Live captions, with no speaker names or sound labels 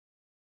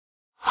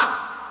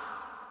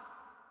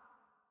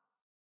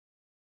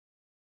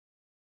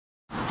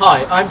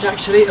Hi, I'm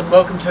jack.shilley and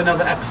welcome to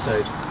another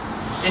episode.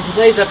 In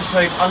today's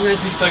episode I'm going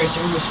to be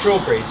focusing on the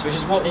strawberries, which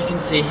is what you can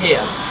see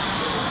here.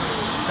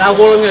 Now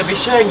what I'm going to be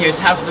showing you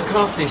is how to look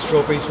after these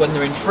strawberries when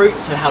they're in fruit,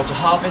 so how to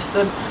harvest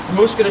them.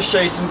 I'm also going to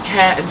show you some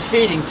care and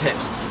feeding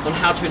tips on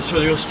how to ensure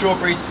that your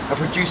strawberries are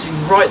producing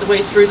right the way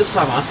through the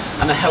summer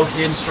and are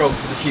healthy and strong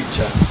for the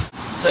future.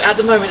 So at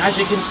the moment, as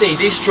you can see,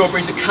 these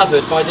strawberries are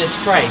covered by this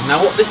frame.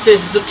 Now what this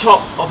is the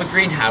top of a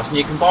greenhouse, and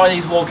you can buy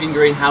these walk-in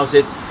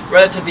greenhouses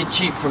relatively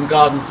cheap from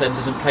garden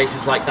centres and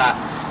places like that.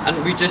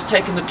 And we've just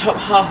taken the top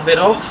half of it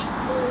off,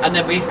 and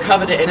then we've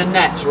covered it in a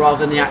net rather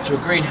than the actual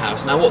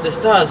greenhouse. Now what this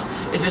does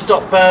is it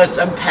stops birds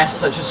and pests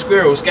such as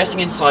squirrels getting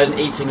inside and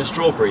eating the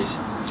strawberries.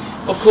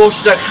 Of course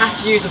you don't have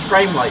to use a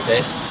frame like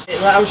this. It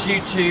allows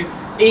you to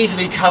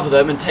easily cover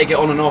them and take it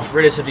on and off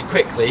relatively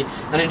quickly,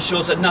 and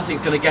ensures that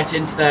nothing's going to get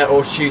into there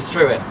or chew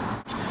through it.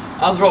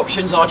 Other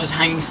options are just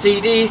hanging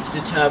CDs to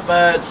deter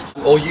birds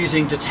or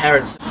using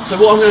deterrents. So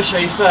what I'm going to show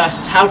you first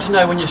is how to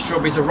know when your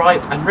strawberries are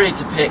ripe and ready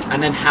to pick,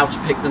 and then how to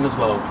pick them as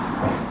well.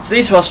 So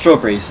these are our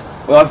strawberries.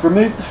 Well, I've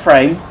removed the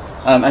frame,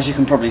 as you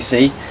can probably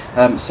see,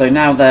 so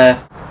now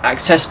they're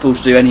accessible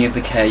to do any of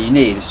the care you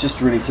need. It's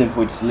just really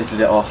simple, just lifted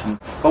it off.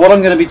 But what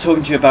I'm going to be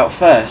talking to you about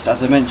first,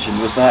 as I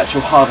mentioned, was the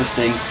actual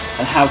harvesting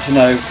and how to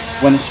know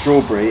when a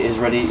strawberry is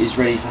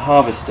ready for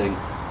harvesting.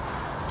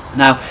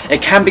 Now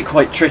it can be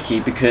quite tricky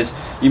because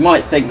you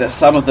might think that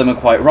some of them are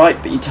quite ripe,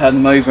 but you turn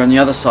them over and the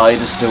other side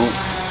is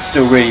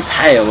still really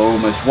pale or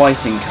almost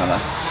white in colour.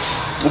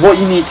 What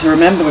you need to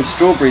remember with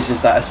strawberries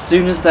is that as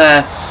soon as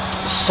they're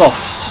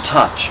soft to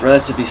touch,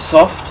 relatively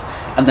soft,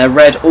 and they're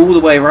red all the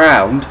way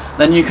around,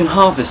 then you can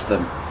harvest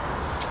them.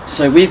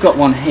 So we've got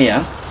one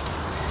here,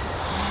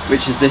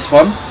 which is this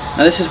one.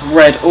 Now this is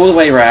red all the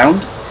way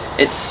around.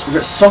 It's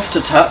soft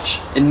to touch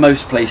in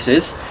most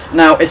places.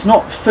 Now it's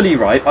not fully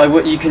ripe.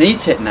 You can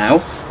eat it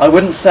now. I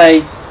wouldn't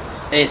say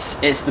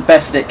it's the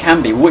best that it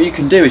can be. What you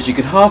can do is you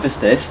can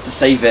harvest this to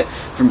save it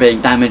from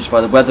being damaged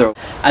by the weather,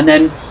 and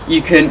then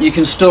you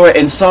can store it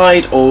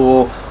inside,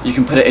 or you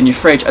can put it in your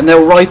fridge, and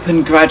they'll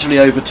ripen gradually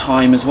over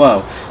time as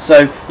well.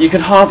 So you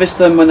can harvest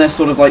them when they're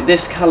sort of like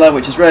this colour,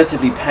 which is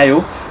relatively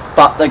pale,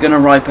 but they're going to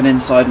ripen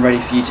inside and ready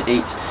for you to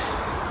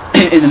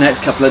eat in the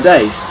next couple of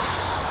days.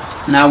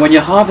 Now when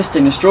you're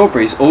harvesting the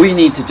strawberries, all you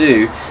need to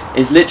do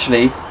is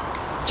literally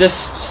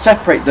just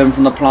separate them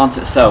from the plant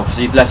itself.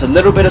 So you've left a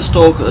little bit of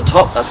stalk at the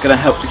top, that's going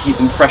to help to keep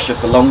them fresher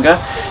for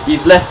longer.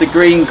 You've left the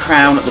green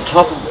crown at the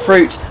top of the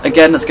fruit,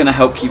 again that's going to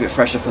help keep it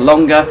fresher for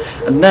longer.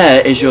 And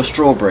there is your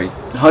strawberry,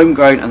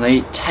 homegrown, and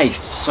they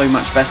taste so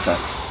much better.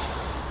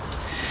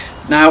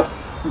 Now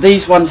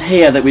these ones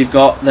here that we've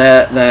got,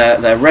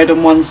 they're red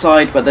on one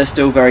side, but they're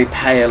still very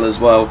pale as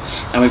well,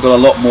 and we've got a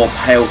lot more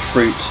pale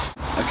fruit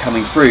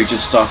coming through,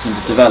 just starting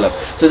to develop.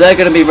 So they're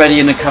going to be ready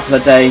in a couple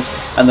of days,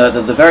 and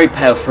the very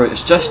pale fruit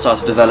that's just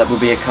started to develop will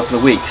be a couple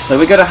of weeks. So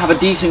we're going to have a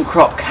decent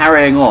crop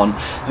carrying on,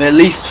 at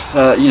least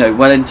for,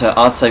 well into,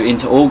 I'd say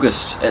into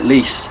August at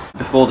least,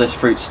 before this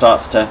fruit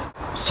starts to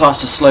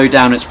slow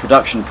down its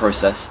production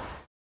process.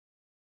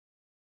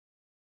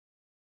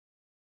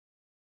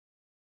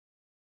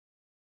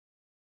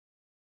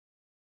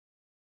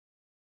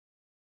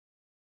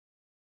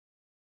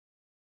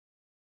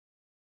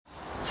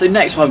 So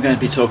next what I'm going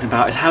to be talking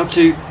about is how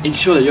to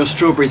ensure that your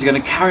strawberries are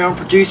going to carry on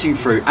producing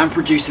fruit and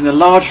producing the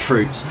large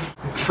fruits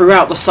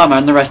throughout the summer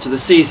and the rest of the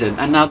season.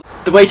 And now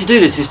the way to do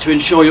this is to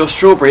ensure your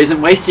strawberry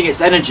isn't wasting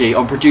its energy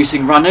on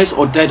producing runners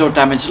or dead or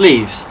damaged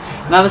leaves.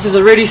 Now this is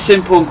a really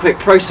simple and quick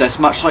process,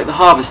 much like the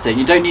harvesting.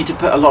 You don't need to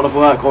put a lot of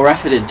work or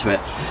effort into it.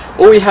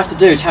 All you have to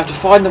do is you have to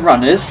find the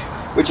runners,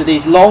 which are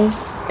these long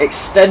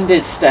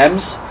extended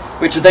stems,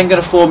 which are then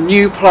going to form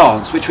new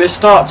plants, which we'll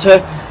start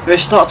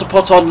to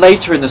pot on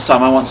later in the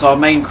summer. Once our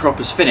main crop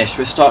is finished,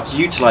 we'll start to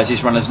utilise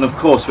these runners, and of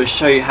course we'll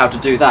show you how to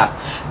do that.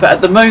 But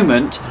at the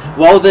moment,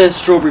 while the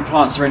strawberry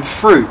plants are in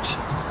fruit,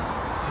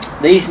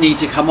 these need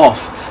to come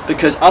off,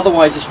 because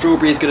otherwise the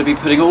strawberry is going to be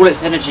putting all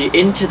its energy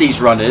into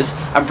these runners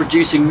and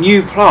producing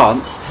new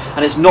plants,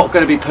 and it's not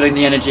going to be putting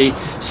the energy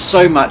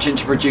so much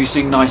into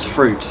producing nice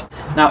fruit.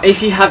 Now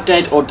if you have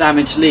dead or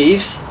damaged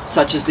leaves,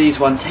 such as these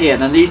ones here,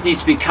 then these need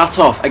to be cut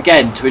off,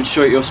 again to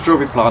ensure your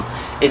strawberry plant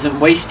isn't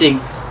wasting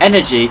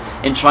energy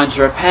in trying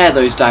to repair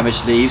those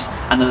damaged leaves,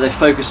 and that they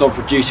focus on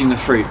producing the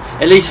fruit,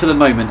 at least for the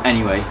moment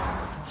anyway.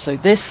 So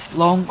this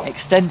long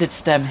extended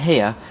stem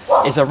here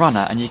is a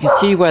runner, and you can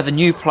see where the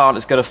new plant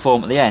is going to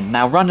form at the end.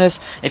 Now runners,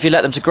 if you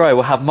let them to grow,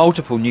 will have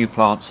multiple new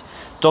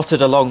plants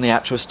dotted along the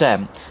actual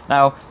stem.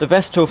 Now the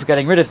best tool for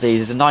getting rid of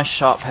these is a nice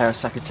sharp pair of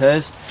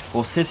secateurs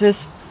or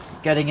scissors,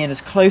 getting in as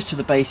close to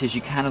the base as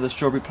you can of the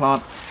strawberry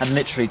plant and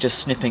literally just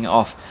snipping it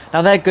off.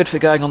 Now they're good for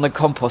going on the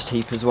compost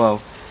heap as well.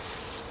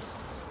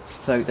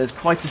 So there's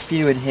quite a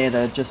few in here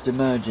that are just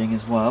emerging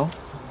as well.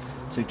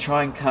 So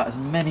try and cut as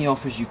many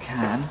off as you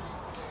can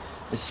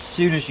as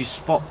soon as you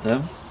spot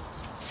them.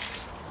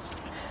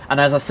 And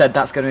as I said,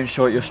 that's going to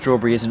ensure your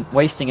strawberry isn't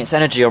wasting its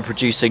energy on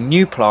producing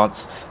new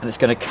plants, and it's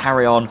going to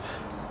carry on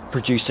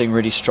producing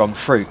really strong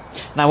fruit.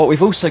 Now what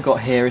we've also got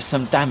here is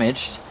some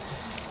damaged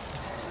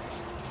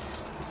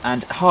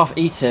and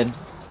half-eaten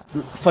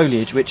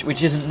foliage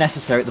which isn't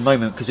necessary at the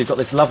moment because we've got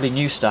this lovely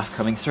new stuff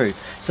coming through.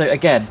 So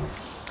again,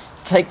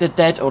 take the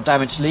dead or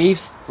damaged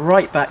leaves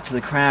right back to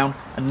the crown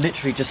and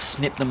literally just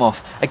snip them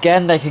off.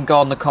 Again, they can go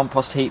on the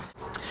compost heap.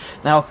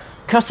 Now,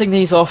 cutting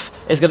these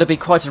off is going to be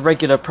quite a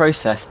regular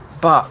process,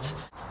 but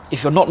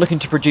if you're not looking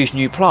to produce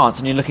new plants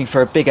and you're looking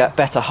for a bigger,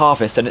 better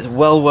harvest, then it's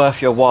well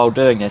worth your while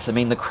doing this. I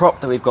mean, the crop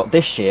that we've got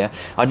this year,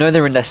 I know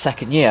they're in their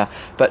second year,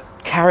 but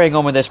carrying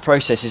on with this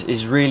process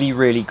is really,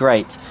 really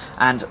great.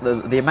 And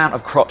the amount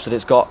of crops that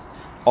it's got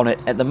on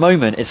it at the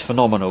moment is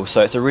phenomenal.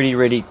 So it's a really,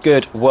 really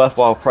good,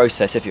 worthwhile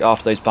process if you're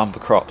after those bumper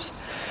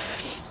crops.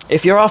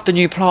 If you're after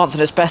new plants,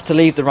 then it's best to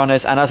leave the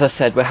runners, and as I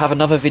said, we'll have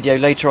another video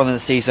later on in the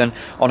season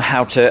on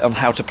how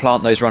to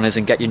plant those runners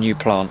and get your new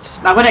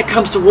plants. Now when it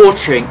comes to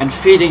watering and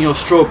feeding your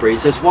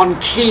strawberries, there's one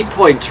key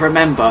point to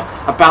remember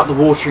about the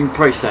watering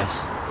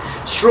process.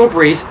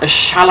 Strawberries are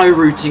shallow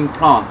rooting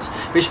plants,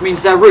 which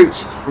means their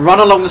roots run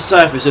along the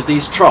surface of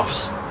these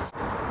troughs.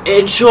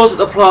 It ensures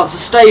that the plants are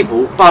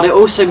stable, but it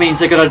also means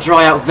they're going to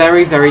dry out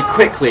very, very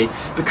quickly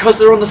because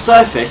they're on the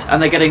surface and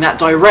they're getting that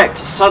direct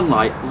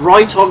sunlight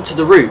right onto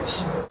the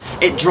roots.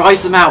 It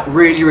dries them out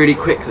really, really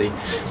quickly.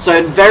 So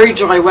in very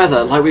dry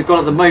weather like we've got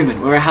at the moment,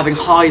 where we're having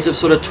highs of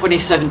sort of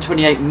 27,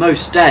 28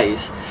 most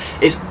days,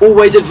 it's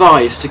always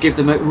advised to give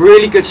them a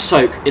really good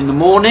soak in the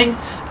morning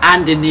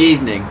and in the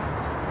evening.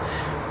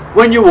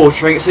 When you're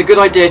watering, it's a good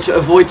idea to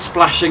avoid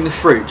splashing the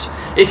fruit.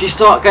 If you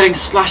start getting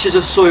splashes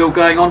of soil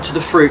going onto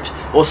the fruit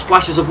or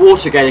splashes of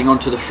water getting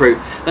onto the fruit,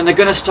 then they're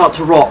going to start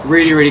to rot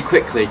really, really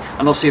quickly,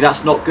 and obviously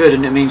that's not good,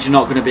 and it means you're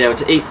not going to be able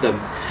to eat them.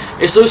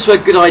 It's also a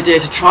good idea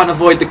to try and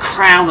avoid the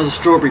crown of the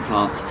strawberry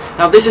plants.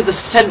 Now this is the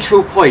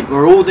central point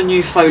where all the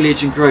new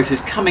foliage and growth is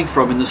coming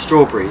from in the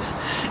strawberries.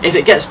 If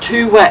it gets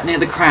too wet near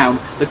the crown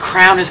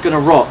is going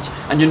to rot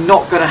and you're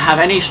not going to have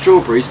any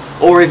strawberries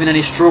or even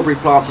any strawberry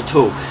plants at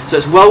all. So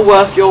it's well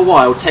worth your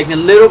while taking a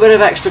little bit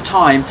of extra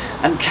time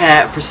and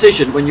care and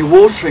precision when you're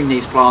watering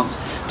these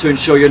plants to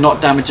ensure you're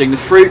not damaging the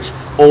fruit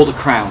or the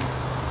crown.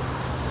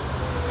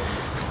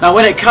 Now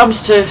when it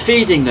comes to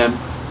feeding them,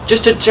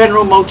 just a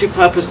general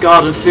multi-purpose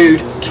garden food,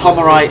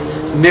 Tomerite,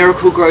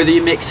 Miracle Grow that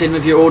you mix in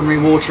with your ordinary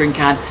watering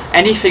can,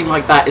 anything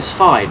like that is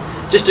fine.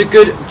 Just a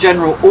good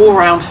general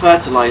all-round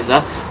fertiliser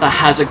that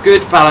has a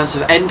good balance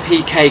of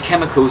NPK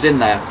chemicals in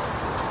there.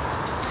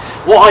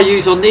 What I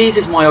use on these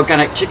is my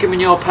organic chicken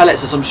manure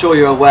pellets, as I'm sure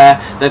you're aware.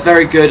 They're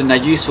very good and they're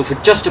useful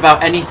for just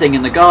about anything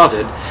in the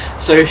garden.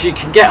 So if you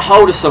can get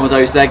hold of some of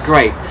those, they're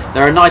great.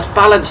 They're a nice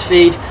balanced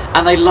feed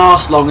and they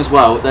last long as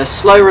well. They're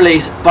slow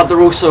release, but they're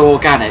also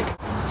organic.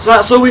 So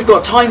that's all we've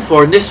got time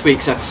for in this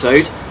week's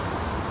episode.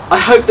 I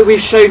hope that we've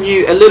shown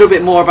you a little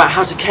bit more about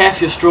how to care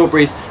for your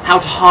strawberries, how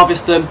to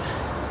harvest them,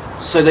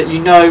 so that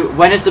you know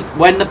when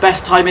the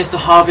best time is to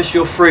harvest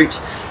your fruit,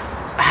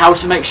 how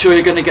to make sure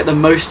you're going to get the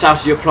most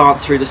out of your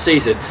plants through the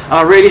season. And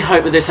I really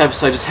hope that this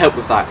episode has helped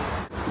with that.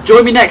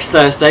 Join me next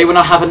Thursday when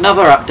I have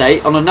another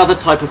update on another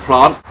type of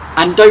plant.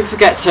 And don't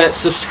forget to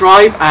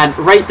subscribe and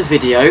rate the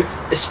video,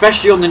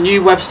 especially on the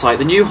new website.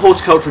 The new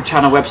Horticultural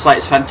Channel website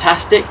is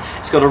fantastic.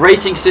 It's got a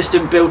rating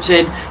system built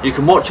in. You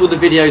can watch all the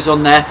videos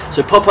on there.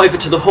 So pop over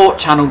to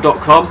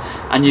thehortchannel.com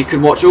and you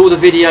can watch all the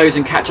videos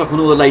and catch up on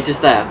all the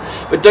latest there.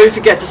 But don't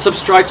forget to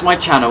subscribe to my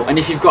channel, and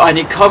if you've got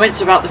any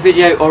comments about the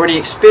video or any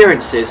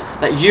experiences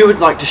that you would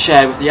like to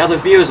share with the other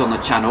viewers on the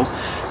channel,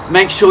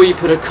 make sure you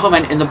put a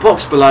comment in the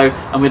box below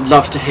and we'd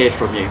love to hear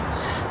from you.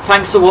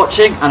 Thanks for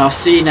watching and I'll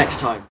see you next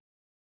time.